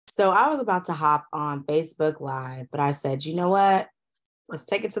So I was about to hop on Facebook Live, but I said, you know what? Let's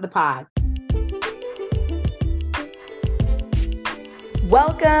take it to the pod.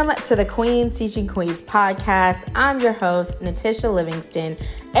 Welcome to the Queens Teaching Queens podcast. I'm your host, Natisha Livingston,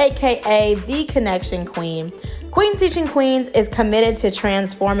 aka The Connection Queen. Queens Teaching Queens is committed to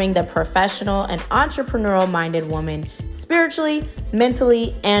transforming the professional and entrepreneurial-minded woman spiritually,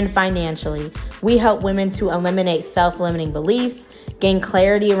 mentally, and financially. We help women to eliminate self-limiting beliefs, gain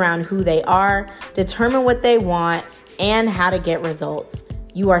clarity around who they are, determine what they want, and how to get results.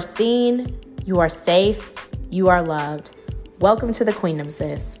 You are seen, you are safe, you are loved. Welcome to the Queendom,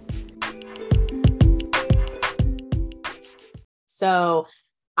 sis. So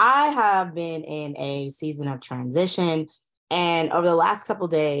I have been in a season of transition, and over the last couple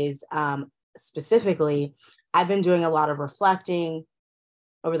of days, specifically, I've been doing a lot of reflecting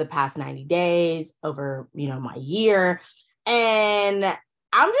over the past 90 days, over, my year, and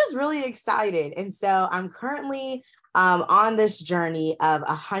I'm just really excited. And so I'm currently on this journey of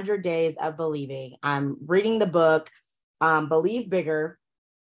 100 Days of Believing. I'm reading the book, Believe Bigger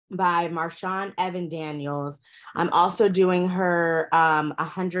by Marshawn Evan Daniels. I'm also doing her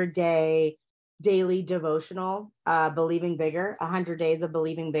 100-day daily devotional, Believing Bigger, 100 Days of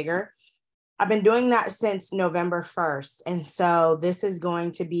Believing Bigger. I've been doing that since November 1st. And so this is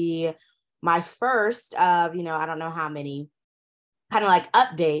going to be my first of, I don't know how many kind of like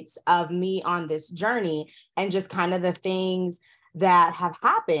updates of me on this journey and just kind of the things that have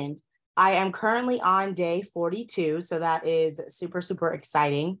happened. I am currently on day 42, so that is super, super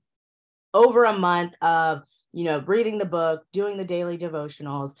exciting. Over a month of, reading the book, doing the daily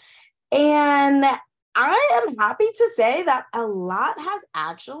devotionals. And I am happy to say that a lot has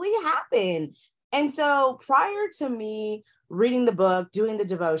actually happened. And so prior to me reading the book, doing the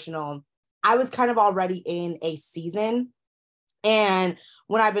devotional, I was kind of already in a season. And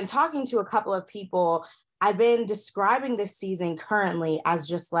when I've been talking to a couple of people, I've been describing this season currently as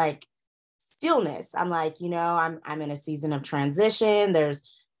just like stillness. I'm like, I'm in a season of transition. There's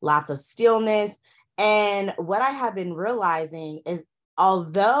lots of stillness. And what I have been realizing is,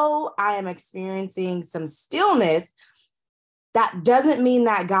 although I am experiencing some stillness, that doesn't mean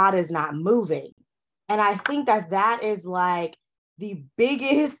that God is not moving. And I think that is like the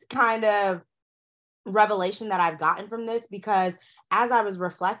biggest kind of revelation that I've gotten from this, because as I was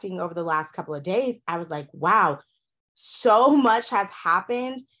reflecting over the last couple of days, I was like, wow, so much has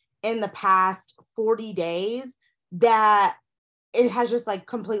happened in the past 40 days that it has just like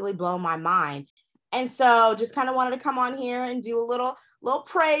completely blown my mind. And so just kind of wanted to come on here and do a little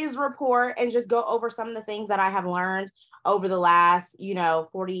praise report and just go over some of the things that I have learned over the last,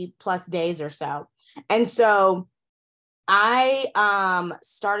 40 plus days or so. And so I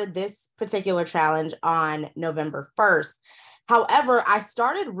started this particular challenge on November 1st. However, I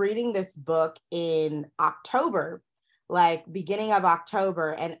started reading this book in October, like beginning of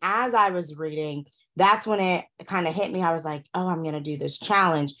October. And as I was reading, that's when it kind of hit me. I was like, oh, I'm going to do this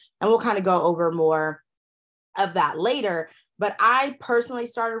challenge. And we'll kind of go over more of that later. But I personally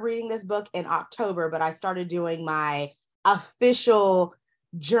started reading this book in October, but I started doing my official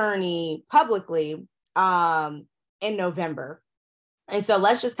journey publicly in November. And so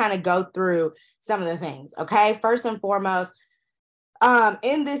let's just kind of go through some of the things. Okay. First and foremost,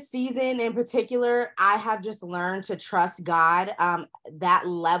 in this season in particular, I have just learned to trust God. That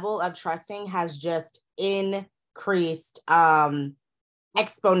level of trusting has just increased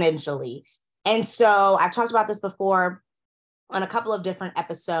exponentially. And so I've talked about this before on a couple of different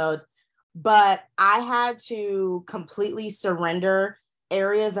episodes, but I had to completely surrender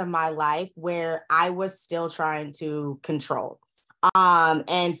areas of my life where I was still trying to control.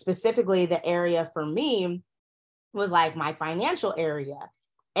 And specifically the area for me was like my financial area.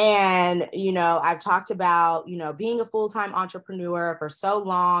 And, I've talked about, being a full-time entrepreneur for so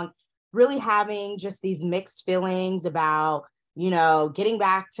long, really having just these mixed feelings about, getting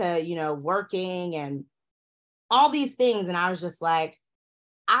back to, working and all these things. And I was just like,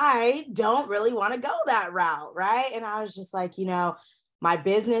 I don't really want to go that route. Right. And I was just like, my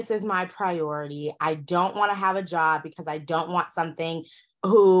business is my priority. I don't want to have a job because I don't want something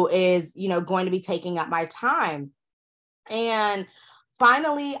who is, going to be taking up my time. And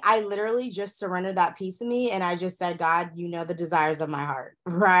finally, I literally just surrendered that piece of me. And I just said, God, the desires of my heart,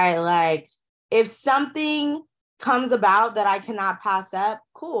 right? Like if something comes about that I cannot pass up,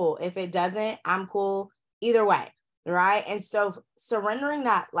 cool. If it doesn't, I'm cool either way. Right. And so surrendering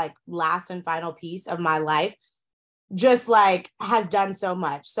that like last and final piece of my life just like has done so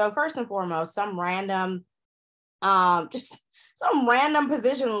much. So first and foremost, some random position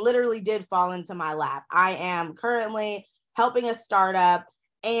literally did fall into my lap. I am currently helping a startup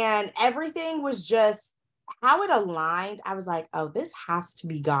And everything was just how it aligned. I was like, oh, this has to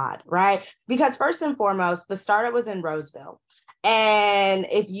be God, right? Because first and foremost, the startup was in Roseville. And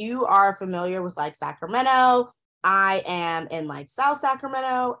if you are familiar with like Sacramento, I am in like South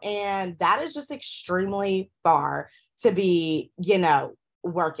Sacramento, and that is just extremely far to be,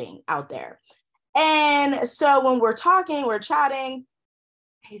 working out there. And so when we're chatting,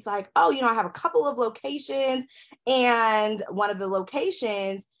 he's like, oh, I have a couple of locations. And one of the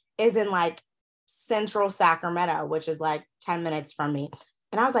locations is in like central Sacramento, which is like 10 minutes from me.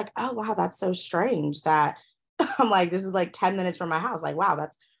 And I was like, oh, wow, that's so strange that I'm like, this is like 10 minutes from my house. Like, wow,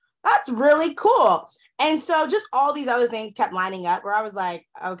 that's really cool. And so just all these other things kept lining up where I was like,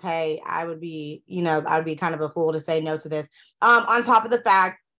 okay, I would be kind of a fool to say no to this. On top of the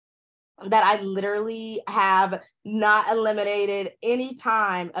fact that I literally have not eliminated any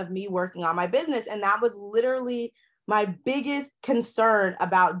time of me working on my business. And that was literally my biggest concern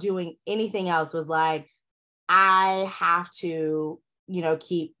about doing anything else, was like, I have to,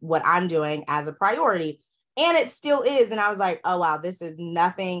 keep what I'm doing as a priority. And it still is. And I was like, oh, wow, this is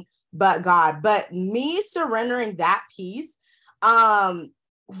nothing but God. But me surrendering that piece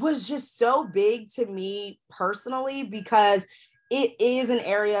was just so big to me personally, because it is an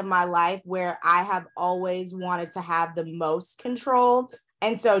area of my life where I have always wanted to have the most control.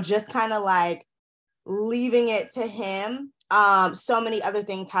 And so just kind of like leaving it to him, so many other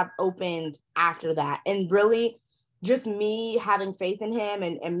things have opened after that. And really just me having faith in him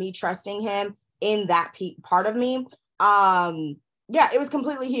and me trusting him in that part of me. Yeah, it was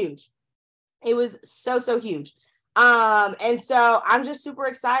completely huge. It was so huge. And so I'm just super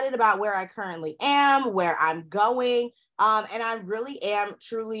excited about where I currently am, where I'm going. And I really am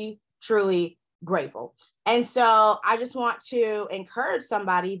truly grateful. And so I just want to encourage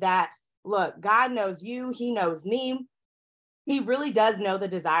somebody that, look, God knows you, he knows me. He really does know the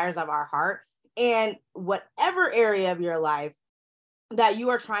desires of our heart. And whatever area of your life that you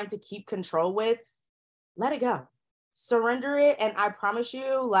are trying to keep control with, let it go. Surrender it. And I promise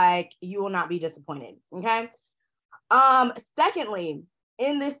you, like, you will not be disappointed. Okay. Secondly,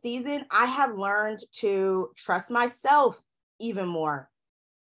 in this season, I have learned to trust myself even more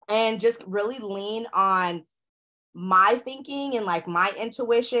and just really lean on my thinking and like my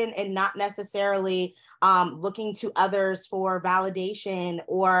intuition, and not necessarily looking to others for validation,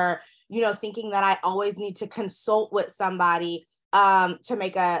 or thinking that I always need to consult with somebody to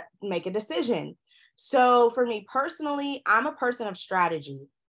make a decision. So for me personally, I'm a person of strategy.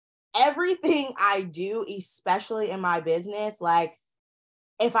 Everything I do, especially in my business, like,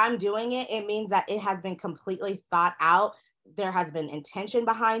 if I'm doing it, it means that it has been completely thought out. There has been intention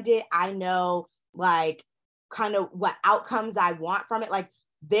behind it. I know, like, kind of what outcomes I want from it. Like,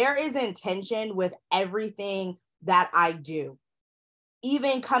 there is intention with everything that I do.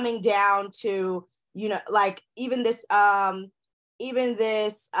 Even coming down to, like, even this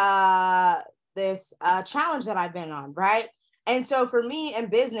challenge that I've been on, right? And so for me in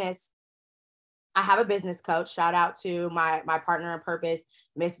business, I have a business coach. Shout out to my partner in purpose,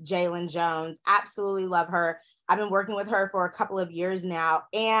 Miss Jalen Jones. Absolutely love her. I've been working with her for a couple of years now.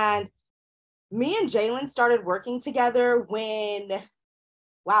 And me and Jalen started working together when,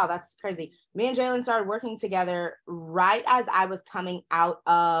 wow, that's crazy. Me and Jalen started working together right as I was coming out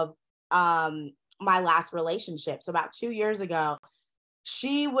of my last relationship. So about 2 years ago,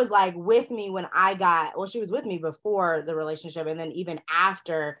 she was like with me when she was with me before the relationship. And then even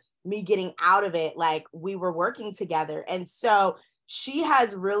after me getting out of it, like, we were working together. And so she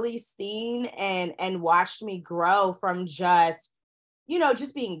has really seen and watched me grow from just,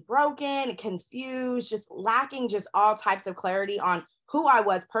 just being broken, confused, just lacking just all types of clarity on who I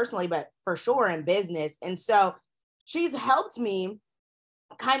was personally, but for sure in business. And so she's helped me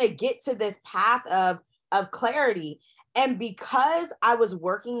kind of get to this path of clarity. And because I was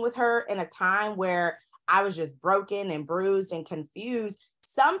working with her in a time where I was just broken and bruised and confused,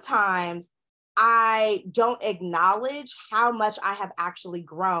 sometimes I don't acknowledge how much I have actually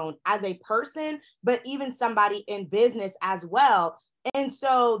grown as a person, but even somebody in business as well. And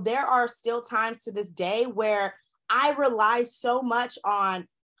so there are still times to this day where I rely so much on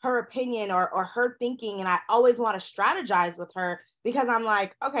her opinion or her thinking. And I always want to strategize with her because I'm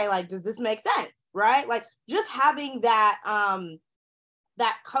like, okay, like, does this make sense? Right? Like, just having that,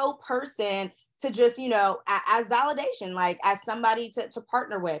 that co-person to just, as validation, like as somebody to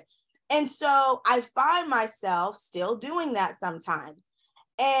partner with. And so I find myself still doing that sometimes.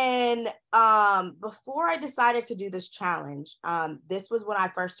 And before I decided to do this challenge, this was when I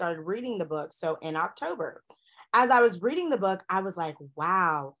first started reading the book. So in October, as I was reading the book, I was like,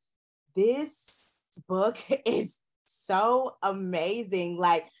 wow, this book is so amazing.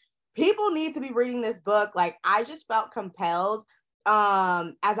 Like, people need to be reading this book. Like, I just felt compelled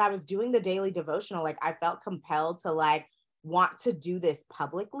as I was doing the daily devotional, like I felt compelled to like want to do this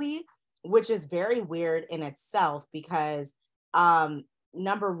publicly, which is very weird in itself because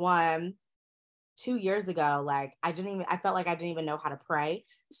number one, 2 years ago, like I felt like I didn't even know how to pray.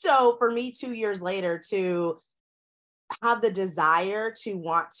 So for me, 2 years later, to have the desire to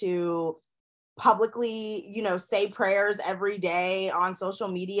want to publicly, say prayers every day on social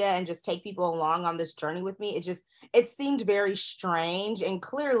media and just take people along on this journey with me, it seemed very strange, and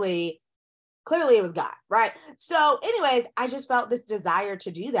clearly it was God, right? So anyways, I just felt this desire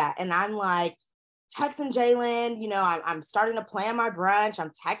to do that. And I'm like texting Jalen, I'm starting to plan my brunch.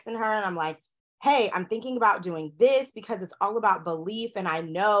 I'm texting her and I'm like, hey, I'm thinking about doing this because it's all about belief. And I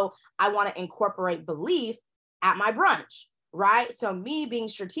know I want to incorporate belief at my brunch, right? So me being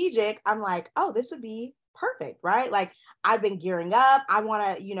strategic, I'm like, oh, this would be perfect, right? Like, I've been gearing up. I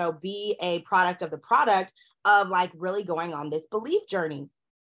want to, be a product of the product of like really going on this belief journey.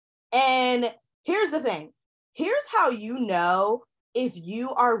 And here's the thing. Here's how you know if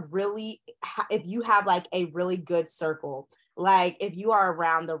you have like a really good circle, like if you are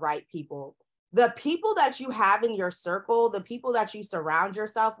around the right people. The people that you have in your circle, the people that you surround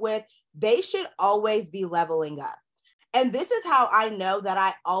yourself with, they should always be leveling up. And this is how I know that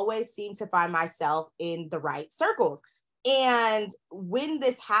I always seem to find myself in the right circles. And when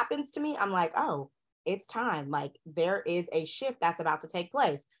this happens to me, I'm like, oh, it's time. Like, there is a shift that's about to take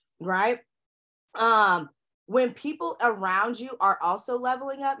place, right? When people around you are also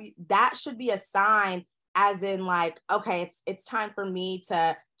leveling up, that should be a sign, as in like, okay, it's time for me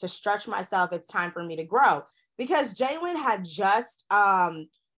to stretch myself. It's time for me to grow, because Jalen had just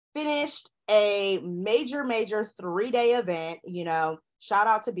finished a major 3-day event, shout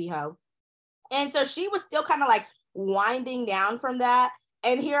out to Biho. And so she was still kind of like winding down from that.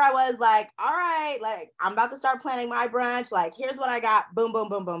 And here I was like, all right, like I'm about to start planning my brunch. Like, here's what I got. Boom, boom,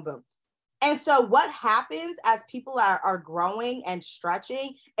 boom, boom, boom. And so what happens as people are growing and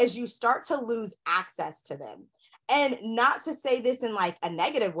stretching is you start to lose access to them. And not to say this in like a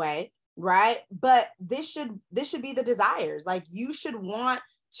negative way, right? But this should be the desires. Like, you should want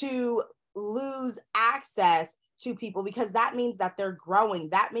to lose access to people, because that means that they're growing.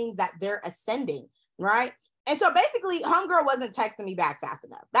 That means that they're ascending, right? And so basically, homegirl wasn't texting me back fast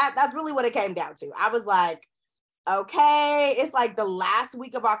enough. That's really what it came down to. I was like, okay, it's like the last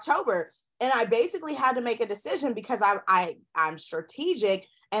week of October. And I basically had to make a decision because I'm strategic,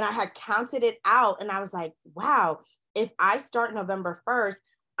 and I had counted it out. And I was like, wow, if I start November 1st,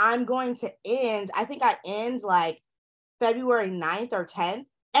 I'm going to I think I end like February 9th or 10th.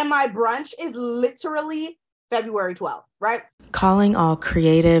 And my brunch is literally February 12th, right? Calling all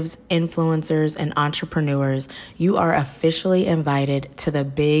creatives, influencers, and entrepreneurs, you are officially invited to the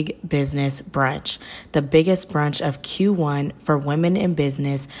Big Business Brunch, the biggest brunch of Q1 for women in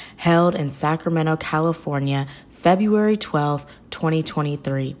business, held in Sacramento, California, February 12th,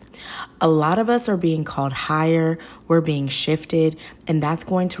 2023. A lot of us are being called higher, we're being shifted, and that's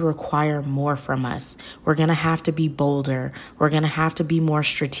going to require more from us. We're going to have to be bolder, we're going to have to be more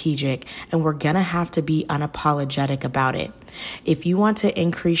strategic, and we're going to have to be unapologetic about it. If you want to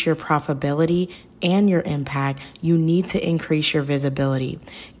increase your profitability and your impact, you need to increase your visibility.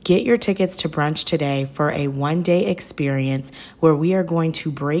 Get your tickets to brunch today for a one-day experience where we are going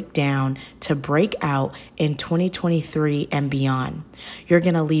to break down to break out in 2023 and beyond. You're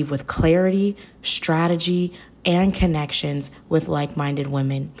going to leave with clarity, strategy, and connections with like-minded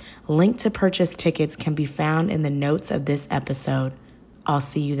women. Link to purchase tickets can be found in the notes of this episode. I'll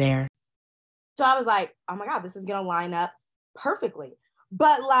see you there. So I was like, oh my God, this is going to line up perfectly.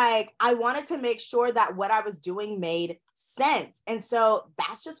 But like, I wanted to make sure that what I was doing made sense. And so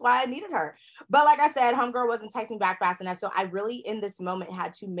that's just why I needed her. But like I said, homegirl wasn't texting back fast enough. So I really, in this moment,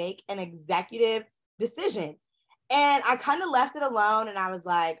 had to make an executive decision. And I kind of left it alone. And I was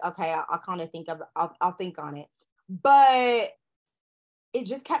like, okay, I'll kind of I'll think on it. But it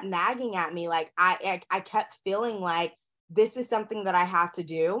just kept nagging at me. Like, I kept feeling like this is something that I have to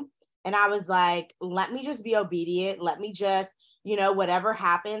do. And I was like, let me just be obedient. Let me just, whatever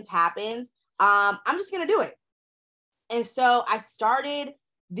happens. I'm just going to do it. And so I started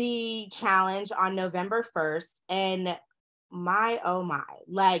the challenge on November 1st, and oh my,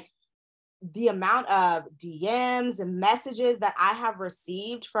 like the amount of DMs and messages that I have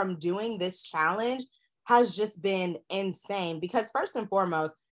received from doing this challenge has just been insane, because first and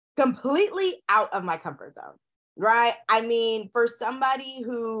foremost, completely out of my comfort zone, right? I mean, for somebody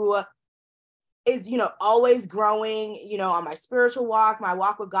who is, always growing, on my spiritual walk, my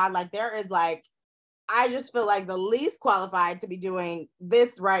walk with God, like there is like, I just feel like the least qualified to be doing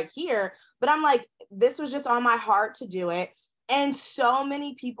this right here. But I'm like, this was just on my heart to do it. And so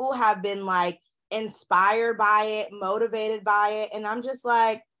many people have been like inspired by it, motivated by it. And I'm just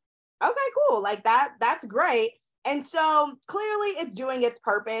like, okay, cool. Like that's great. And so clearly it's doing its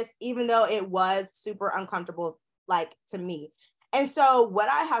purpose, even though it was super uncomfortable, like to me. And so what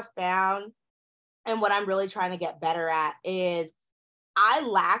I have found and what I'm really trying to get better at is I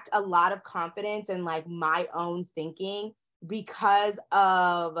lacked a lot of confidence in like my own thinking because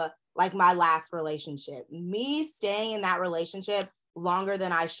of like my last relationship. Me staying in that relationship longer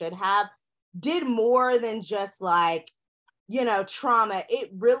than I should have did more than just like, you know, trauma. It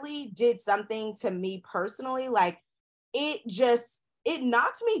really did something to me personally. Like it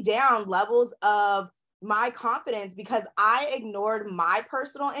knocked me down levels of my confidence because I ignored my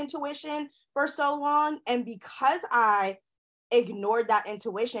personal intuition for so long. And because I ignored that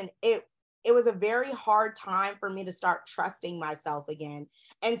intuition, it was a very hard time for me to start trusting myself again.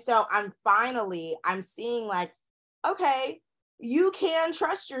 And so I'm seeing like, okay, you can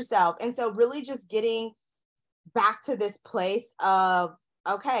trust yourself. And so really just getting back to this place of,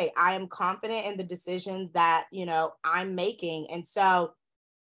 okay, I am confident in the decisions that, you know, I'm making. And so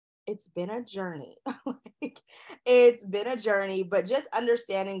it's been a journey. Like, it's been a journey, but just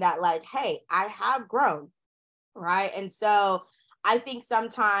understanding that like, hey, I have grown. Right. And so I think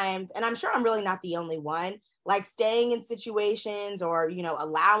sometimes, and I'm sure I'm really not the only one, like staying in situations or, you know,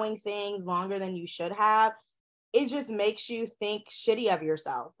 allowing things longer than you should have, it just makes you think shitty of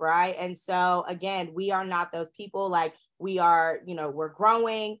yourself. Right. And so again, we are not those people. Like we are, you know, we're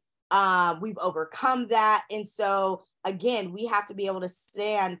growing. We've overcome that. And so again, we have to be able to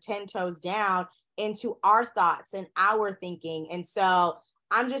stand 10 toes down into our thoughts and our thinking. And so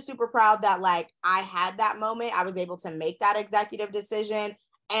I'm just super proud that like I had that moment. I was able to make that executive decision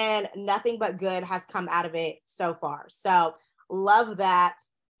and nothing but good has come out of it so far. So love that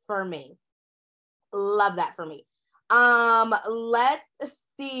for me. Love that for me. Let's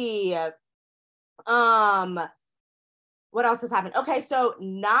see. What else has happened? Okay, so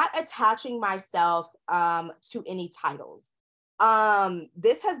not attaching myself to any titles.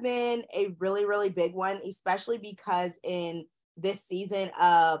 This has been a really, really big one, especially because in this season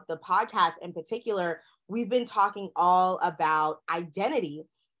of the podcast in particular, we've been talking all about identity.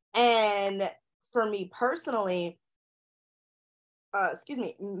 And for me personally,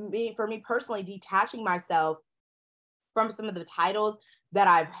 for me personally, detaching myself from some of the titles that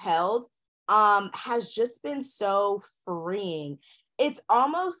I've held has just been so freeing. It's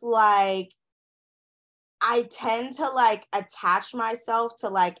almost like I tend to like attach myself to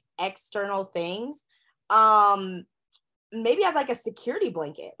like external things. Maybe as like a security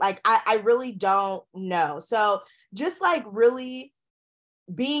blanket. Like I really don't know. So just like really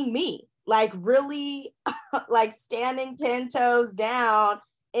being me, like really like standing 10 toes down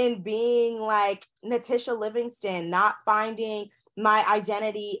and being like Natisha Livingston, not finding my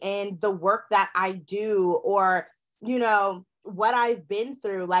identity in the work that I do or, you know, what I've been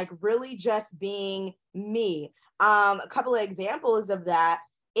through, like really just being me. A couple of examples of that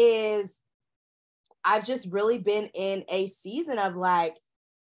is I've just really been in a season of like,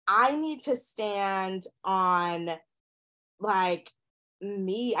 I need to stand on like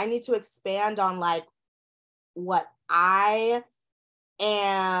me. I need to expand on like what I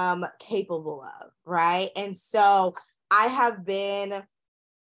am capable of. Right. And so I have been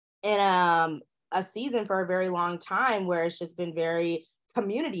in a season for a very long time where it's just been very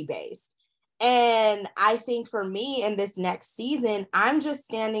community based. And I think for me in this next season, I'm just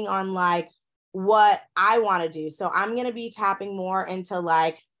standing on like what I want to do. So I'm going to be tapping more into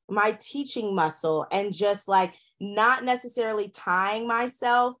like my teaching muscle and just like not necessarily tying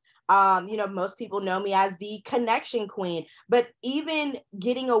myself. You know, most people know me as the connection queen, but even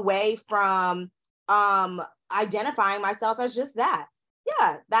getting away from identifying myself as just that.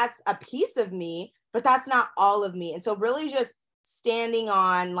 Yeah, that's a piece of me, but that's not all of me. And so really just standing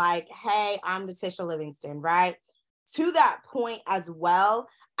on like, hey, I'm Natisha Livingston, right? To that point as well,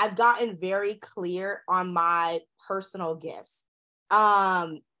 I've gotten very clear on my personal gifts.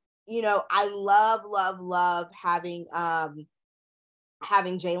 You know, I love having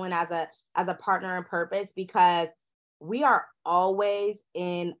Jalen as a partner in purpose because we are always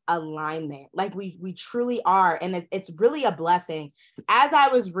in alignment. Like we truly are. And it's really a blessing. As I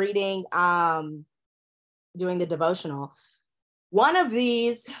was reading, doing the devotional, one of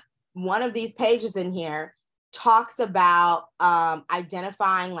these pages in here talks about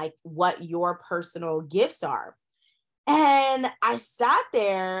identifying like what your personal gifts are. And I sat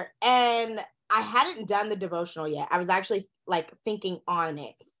there and I hadn't done the devotional yet. I was actually like thinking on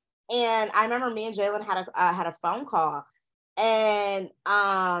it. And I remember me and Jalen had a phone call, and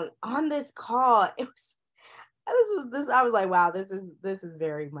on this call, it was this I was like, wow, this is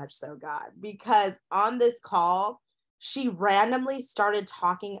very much so God, because on this call, she randomly started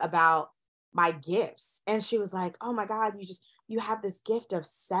talking about my gifts, and she was like, oh my God, you have this gift of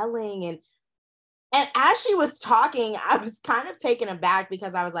selling. And as she was talking, I was kind of taken aback,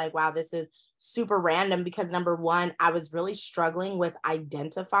 because I was like, wow, this is super random, because number one, I was really struggling with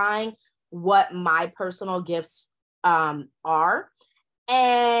identifying what my personal gifts are.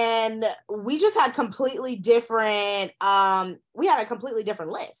 And we just had completely different, we had a completely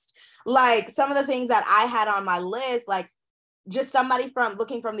different list. Like some of the things that I had on my list, like just somebody from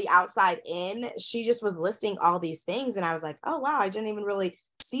looking from the outside in, she just was listing all these things. And I was like, oh, wow, I didn't even really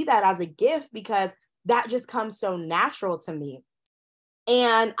see that as a gift, because that just comes so natural to me.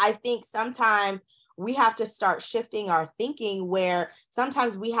 And I think sometimes we have to start shifting our thinking, where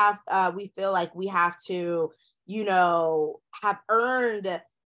sometimes we feel like we have to, have earned,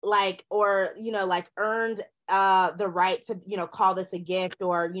 like, or, like earned the right to, call this a gift,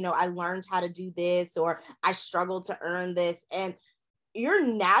 or, I learned how to do this, or I struggled to earn this. And your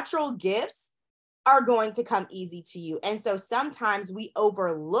natural gifts are going to come easy to you. And so sometimes we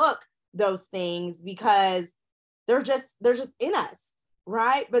overlook those things because they're just in us,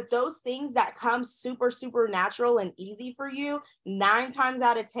 right? But those things that come super, super natural and easy for you, 9 times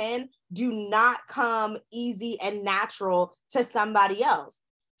out of 10, do not come easy and natural to somebody else.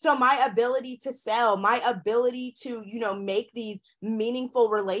 So my ability to sell, my ability to, make these meaningful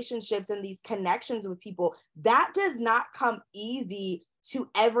relationships and these connections with people, that does not come easy to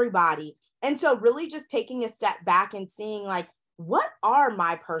everybody. And so really just taking a step back and seeing, like, what are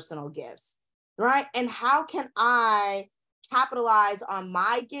my personal gifts, right? And how can I capitalize on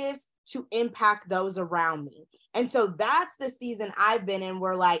my gifts to impact those around me? And so that's the season I've been in,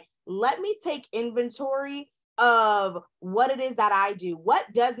 where, like, let me take inventory of what it is that I do. What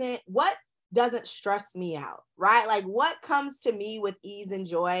doesn't stress me out, right? Like, what comes to me with ease and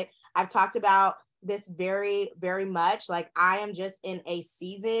joy. I've talked about this very, very much. Like, I am just in a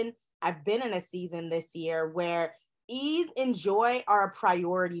season, I've been in a season this year where ease and joy are a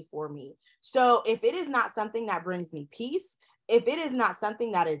priority for me. So if it is not something that brings me peace, if it is not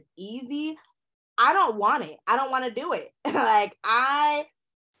something that is easy, I don't want it. I don't want to do it. Like,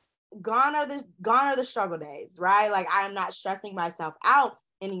 gone are the struggle days, right? Like, I am not stressing myself out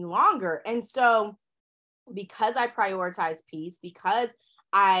any longer. And so because I prioritize peace, because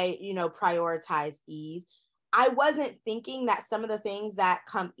I, prioritize ease, I wasn't thinking that some of the things that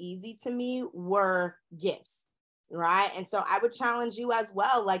come easy to me were gifts, right? And so I would challenge you as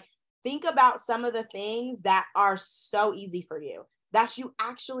well. Like, think about some of the things that are so easy for you, that you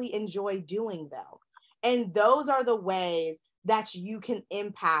actually enjoy doing, though. And those are the ways that you can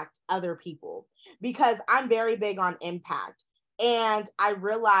impact other people, because I'm very big on impact. And I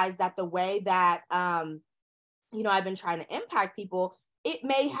realized that the way that, I've been trying to impact people, it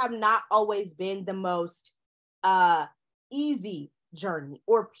may have not always been the most easy journey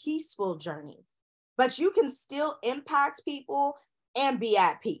or peaceful journey, but you can still impact people and be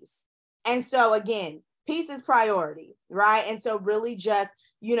at peace. And so again, peace is priority, right? And so really just,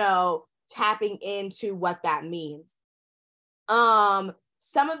 tapping into what that means.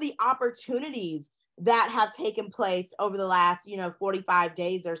 Some of the opportunities that have taken place over the last, 45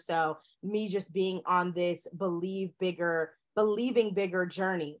 days or so, me just being on this believing bigger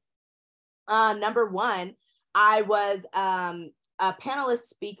journey. Number one, I was a panelist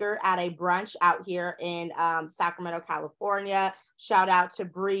speaker at a brunch out here in Sacramento, California. Shout out to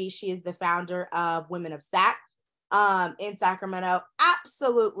Bree. She is the founder of Women of Sac in Sacramento.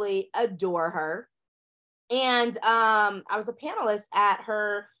 Absolutely adore her. And I was a panelist at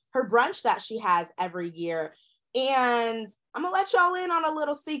her brunch that she has every year. And I'm gonna let y'all in on a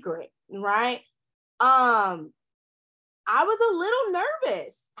little secret, right? I was a little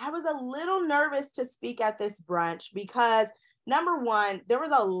nervous. I was a little nervous to speak at this brunch because, number one, there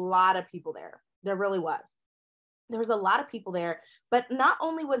was a lot of people there. There really was. There was a lot of people there, but not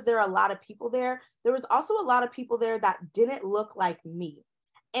only was there a lot of people there was also a lot of people there that didn't look like me.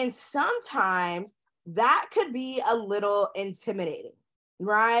 And sometimes that could be a little intimidating,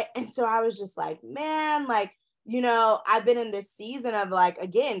 right? And so I was just like, man, like, I've been in this season of, like,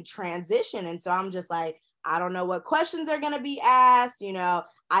 again, transition. And so I'm just like, I don't know what questions are going to be asked.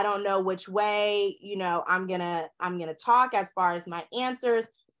 I don't know which way, I'm going to talk as far as my answers.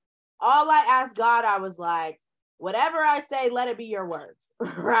 All I asked God, I was like, whatever I say, let it be your words,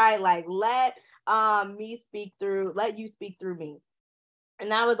 right? Like, let you speak through me. And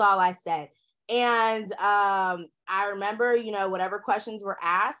that was all I said. And I remember, whatever questions were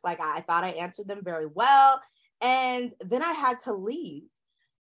asked, like I thought I answered them very well. And then I had to leave.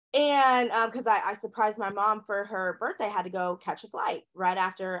 And because I surprised my mom for her birthday, had to go catch a flight right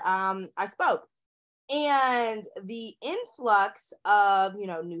after I spoke. And the influx of,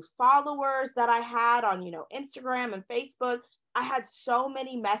 new followers that I had on, Instagram and Facebook, I had so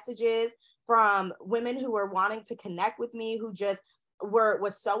many messages from women who were wanting to connect with me, who just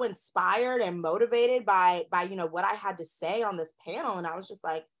was so inspired and motivated by what I had to say on this panel. And I was just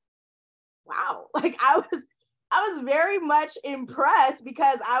like, wow, like I was very much impressed,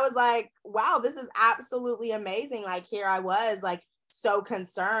 because I was like, wow, this is absolutely amazing. Like, here I was, like, so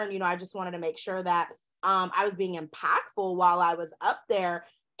concerned, I just wanted to make sure that I was being impactful while I was up there.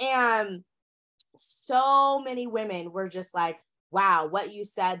 And so many women were just like, wow, what you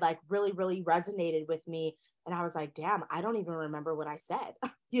said, like, really, really resonated with me. And I was like, damn, I don't even remember what I said,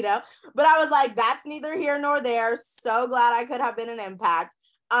 but I was like, that's neither here nor there. So glad I could have been an impact.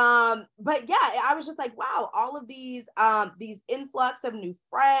 But yeah, I was just like, wow, all of these influx of new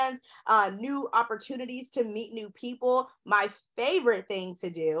friends, new opportunities to meet new people, my favorite thing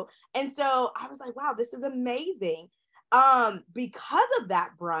to do. And so I was like, wow, this is amazing. Because of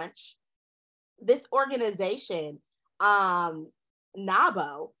that brunch, this organization,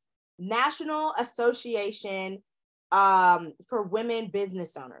 NABO, National Association for Women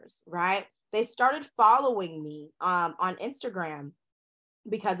Business Owners, right? They started following me on Instagram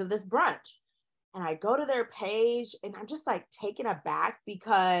because of this brunch. And I go to their page and I'm just like taken aback,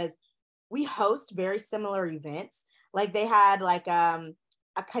 because we host very similar events. Like, they had like a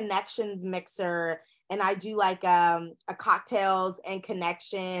connections mixer, and I do like a cocktails and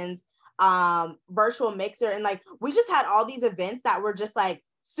connections virtual mixer. And like, we just had all these events that were just like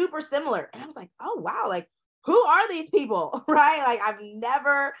super similar. And I was like, oh wow, like, who are these people? Right? Like, I've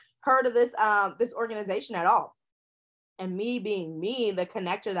never heard of this organization at all. And me being me, the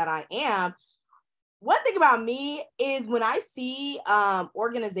connector that I am, one thing about me is when I see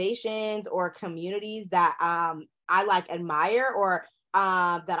organizations or communities that I like admire, or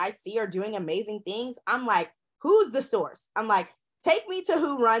that I see are doing amazing things, I'm like, who's the source? I'm like, take me to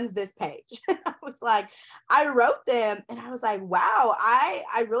who runs this page. I was like, I wrote them and I was like, wow,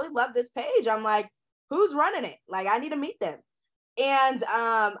 I really love this page. I'm like, who's running it? Like, I need to meet them. And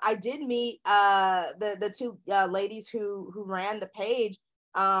I did meet the two ladies who ran the page,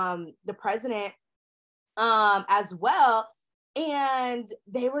 the president as well. And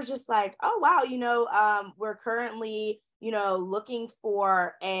they were just like, oh wow, we're currently looking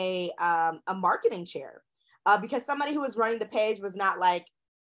for a marketing chair, because somebody who was running the page was not like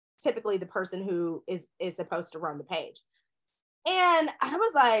typically the person who is supposed to run the page. And I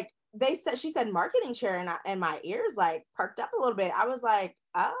was like, she said marketing chair, and my ears like perked up a little bit. I was like,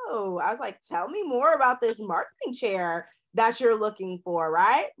 oh, I was like, tell me more about this marketing chair that you're looking for,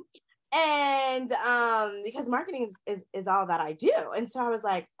 right? And because marketing is all that I do. And so I was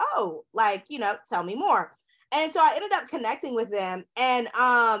like, oh, like, tell me more. And so I ended up connecting with them, and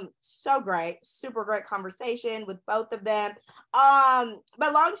so great, super great conversation with both of them.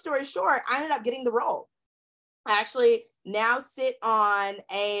 But long story short, I ended up getting the role. I actually now sit on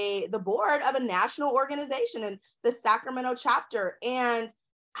the board of a national organization in the Sacramento chapter. And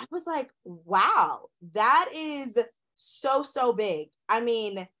I was like, wow, that is so big. I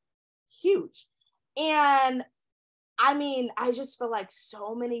mean, huge. And I mean, I just feel like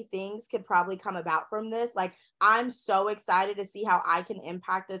so many things could probably come about from this. Like, I'm so excited to see how I can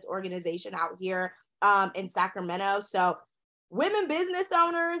impact this organization out here in Sacramento. So, women business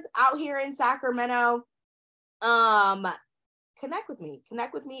owners out here in Sacramento, um, connect with me.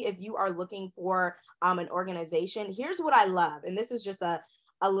 Connect with me if you are looking for an organization. Here's what I love, and this is just a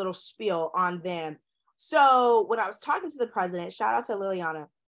little spiel on them. So, when I was talking to the president, shout out to Liliana,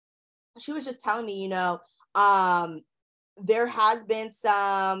 she was just telling me, there has been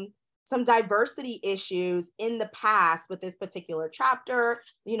some diversity issues in the past with this particular chapter.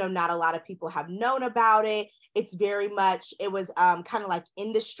 Not a lot of people have known about it. It's very much, it was kind of like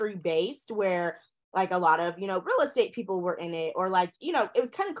industry based, where like a lot of, real estate people were in it, or like, it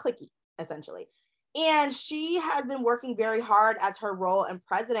was kind of cliquey essentially. And she has been working very hard as her role and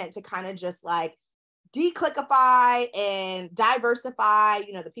president to kind of just like declickify and diversify,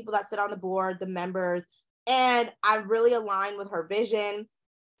 the people that sit on the board, the members. And I really align with her vision.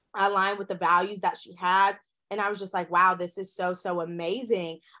 I align with the values that she has. And I was just like, wow, this is so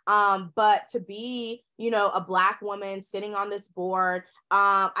amazing. But to be, a Black woman sitting on this board,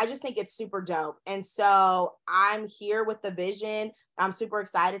 I just think it's super dope. And so I'm here with the vision. I'm super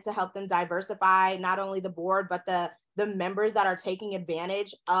excited to help them diversify not only the board, but the members that are taking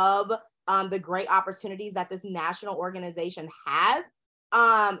advantage of the great opportunities that this national organization has.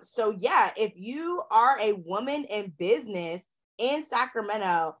 So yeah, if you are a woman in business in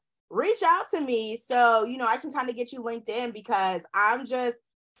Sacramento, reach out to me so, I can kind of get you linked in, because I'm just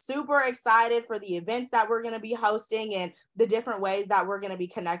super excited for the events that we're going to be hosting and the different ways that we're going to be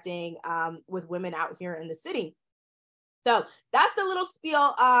connecting with women out here in the city. So that's the little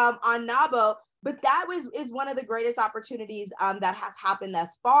spiel on NAWBO. But that is one of the greatest opportunities that has happened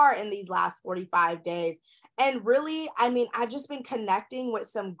thus far in these last 45 days. And really, I mean, I've just been connecting with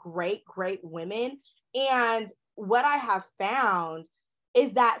some great, great women. And what I have found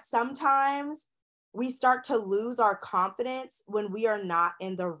is that sometimes we start to lose our confidence when we are not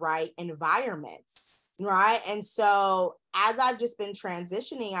in the right environments, right? And so as I've just been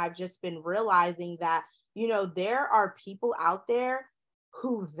transitioning, I've just been realizing that, there are people out there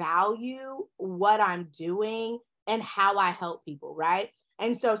who value what I'm doing and how I help people, right?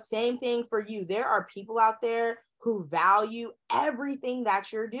 And so same thing for you. There are people out there who value everything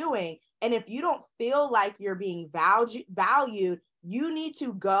that you're doing. And if you don't feel like you're being valued, you need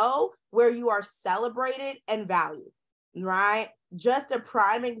to go where you are celebrated and valued, right? Just a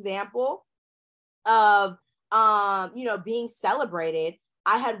prime example of being celebrated.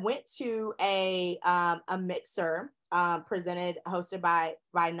 I had went to a mixer hosted by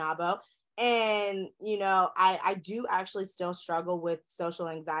NAWBO. And, I do actually still struggle with social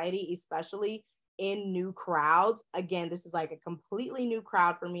anxiety, especially in new crowds. Again, this is like a completely new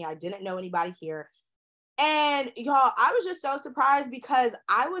crowd for me. I didn't know anybody here. And y'all, I was just so surprised because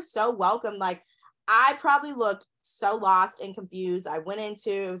I was so welcome. Like, I probably looked so lost and confused.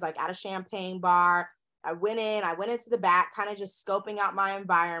 It was like at a champagne bar. I went into the back, kind of just scoping out my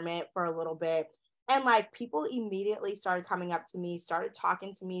environment for a little bit. And like people immediately started coming up to me, started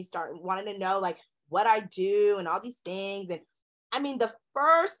talking to me, started wanting to know like what I do and all these things. And I mean, the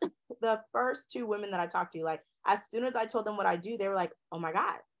first two women that I talked to, like as soon as I told them what I do, they were like, oh my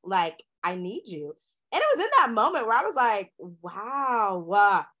God, like I need you. And it was in that moment where I was like,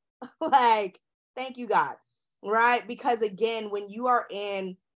 wow, like, thank you, God, right? Because again, when you are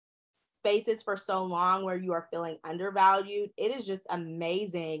in spaces for so long where you are feeling undervalued, it is just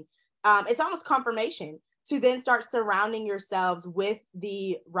amazing. It's almost confirmation to then start surrounding yourselves with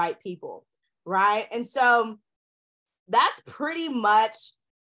the right people, right? And so that's pretty much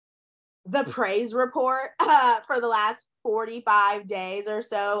the praise report for the last 45 days or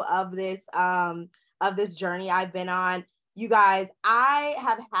so of this journey I've been on. You guys, I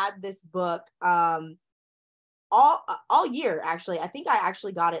have had this book all year, actually. I think I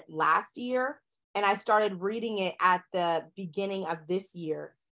actually got it last year, and I started reading it at the beginning of this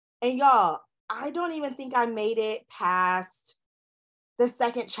year. And y'all, I don't even think I made it past the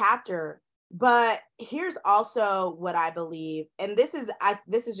second chapter. But here's also what I believe, and this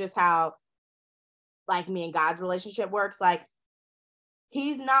is just how like me and God's relationship works. Like,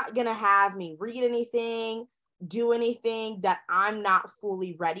 he's not gonna have me read anything, do anything that I'm not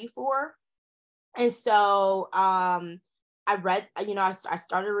fully ready for. And so I read, I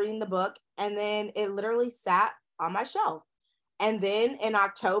started reading the book, and then it literally sat on my shelf. And then in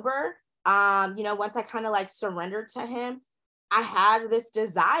October, once I kind of like surrendered to him, I had this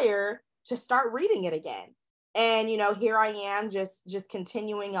desire to start reading it again. And, here I am just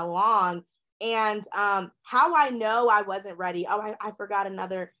continuing along. And how I know I wasn't ready. Oh, I forgot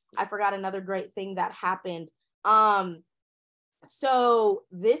another great thing that happened. So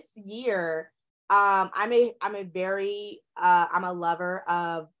this year, I'm a lover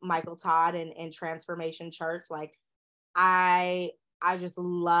of Michael Todd and Transformation Church. Like, I just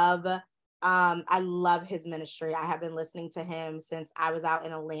love, I love his ministry. I have been listening to him since I was out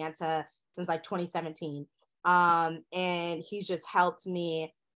in Atlanta, since like 2017. And he's just helped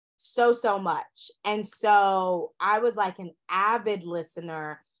me so much. And so I was like an avid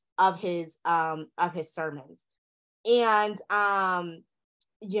listener of his sermons. And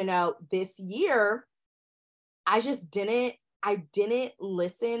this year I didn't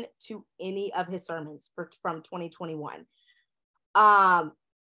listen to any of his sermons from 2021. All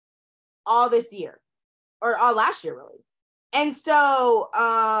this year, or all last year really. And so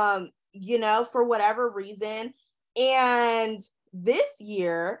for whatever reason, and this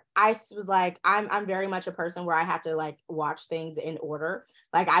year I was like, I'm very much a person where I have to like watch things in order.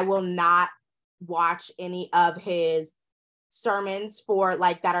 Like, I will not watch any of his sermons for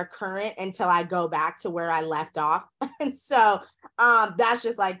like that are current until I go back to where I left off. And so that's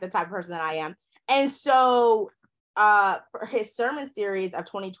just like the type of person that I am. And so for his sermon series of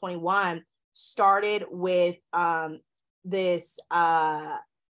 2021 started with this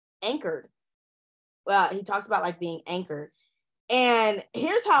anchored. Well, he talks about like being anchored. And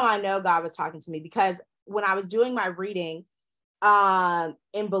here's how I know God was talking to me, because when I was doing my reading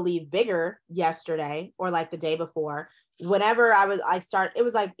in Believe Bigger yesterday, or like the day before, whenever it was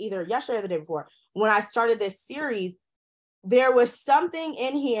like either yesterday or the day before, when I started this series, there was something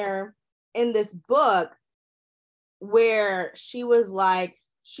in here in this book where she was like,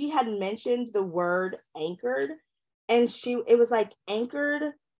 she had mentioned the word anchored, and it was like anchored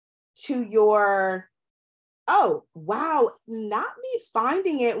to your, oh, wow, not me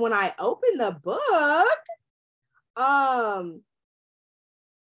finding it when I opened the book.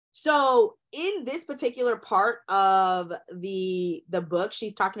 So in this particular part of the book,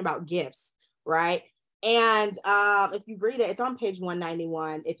 she's talking about gifts, right? And if you read it, it's on page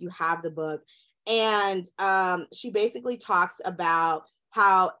 191 if you have the book. And she basically talks about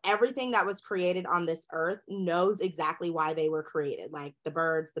how everything that was created on this earth knows exactly why they were created. Like the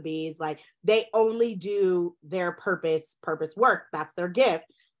birds, the bees, like they only do their purpose work. That's their gift.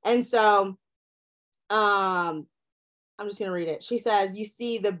 And so I'm just going to read it. She says, you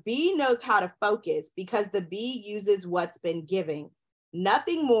see, the bee knows how to focus because the bee uses what's been given.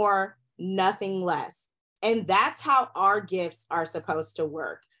 Nothing more, nothing less. And that's how our gifts are supposed to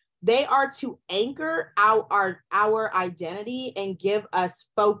work. They are to anchor out our identity and give us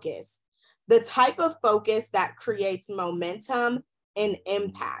focus, the type of focus that creates momentum and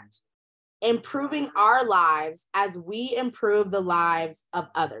impact, improving our lives as we improve the lives of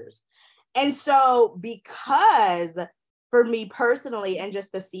others. And so because for me personally, and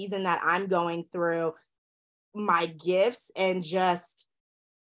just the season that I'm going through, my gifts and just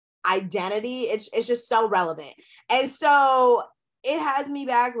identity, it's just so relevant. And so it has me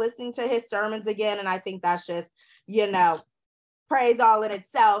back listening to his sermons again. And I think that's just, praise all in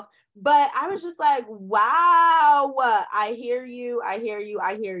itself. But I was just like, wow, I hear you.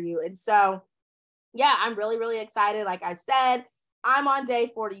 And so, yeah, I'm really, really excited. Like I said, I'm on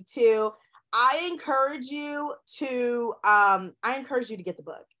day 42. I encourage you to get the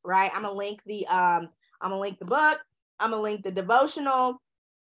book, right? I'm gonna link the book. I'm gonna link the devotional.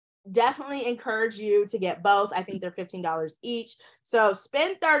 Definitely encourage you to get both. I think they're $15 each. So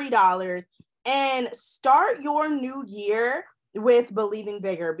spend $30 and start your new year with Believing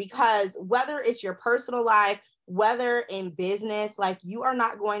Bigger, because whether it's your personal life, whether in business, like you are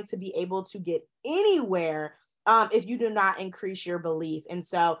not going to be able to get anywhere if you do not increase your belief. And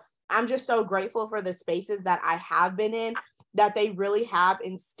so I'm just so grateful for the spaces that I have been in, that they really have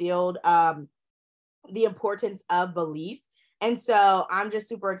instilled the importance of belief. And so I'm just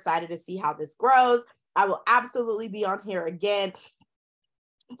super excited to see how this grows. I will absolutely be on here again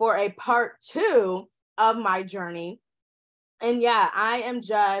for a part 2 of my journey. And yeah, I'm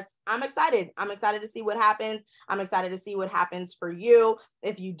excited. I'm excited to see what happens. I'm excited to see what happens for you.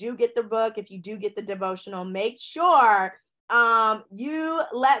 If you do get the book, if you do get the devotional, make sure you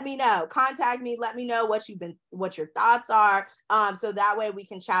let me know. Contact me. Let me know what your thoughts are. So that way we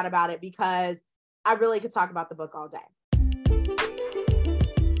can chat about it, because I really could talk about the book all day.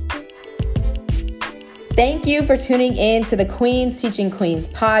 Thank you for tuning in to the Queens Teaching Queens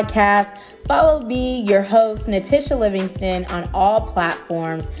podcast. Follow me, your host, Natisha Livingston, on all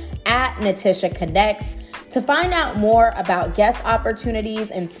platforms at Natisha Connects. To find out more about guest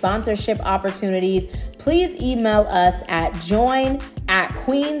opportunities and sponsorship opportunities, please email us at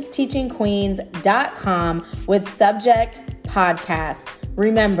join@queensteachingqueens.com with subject podcast.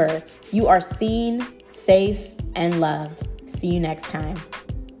 Remember, you are seen, safe, and loved. See you next time.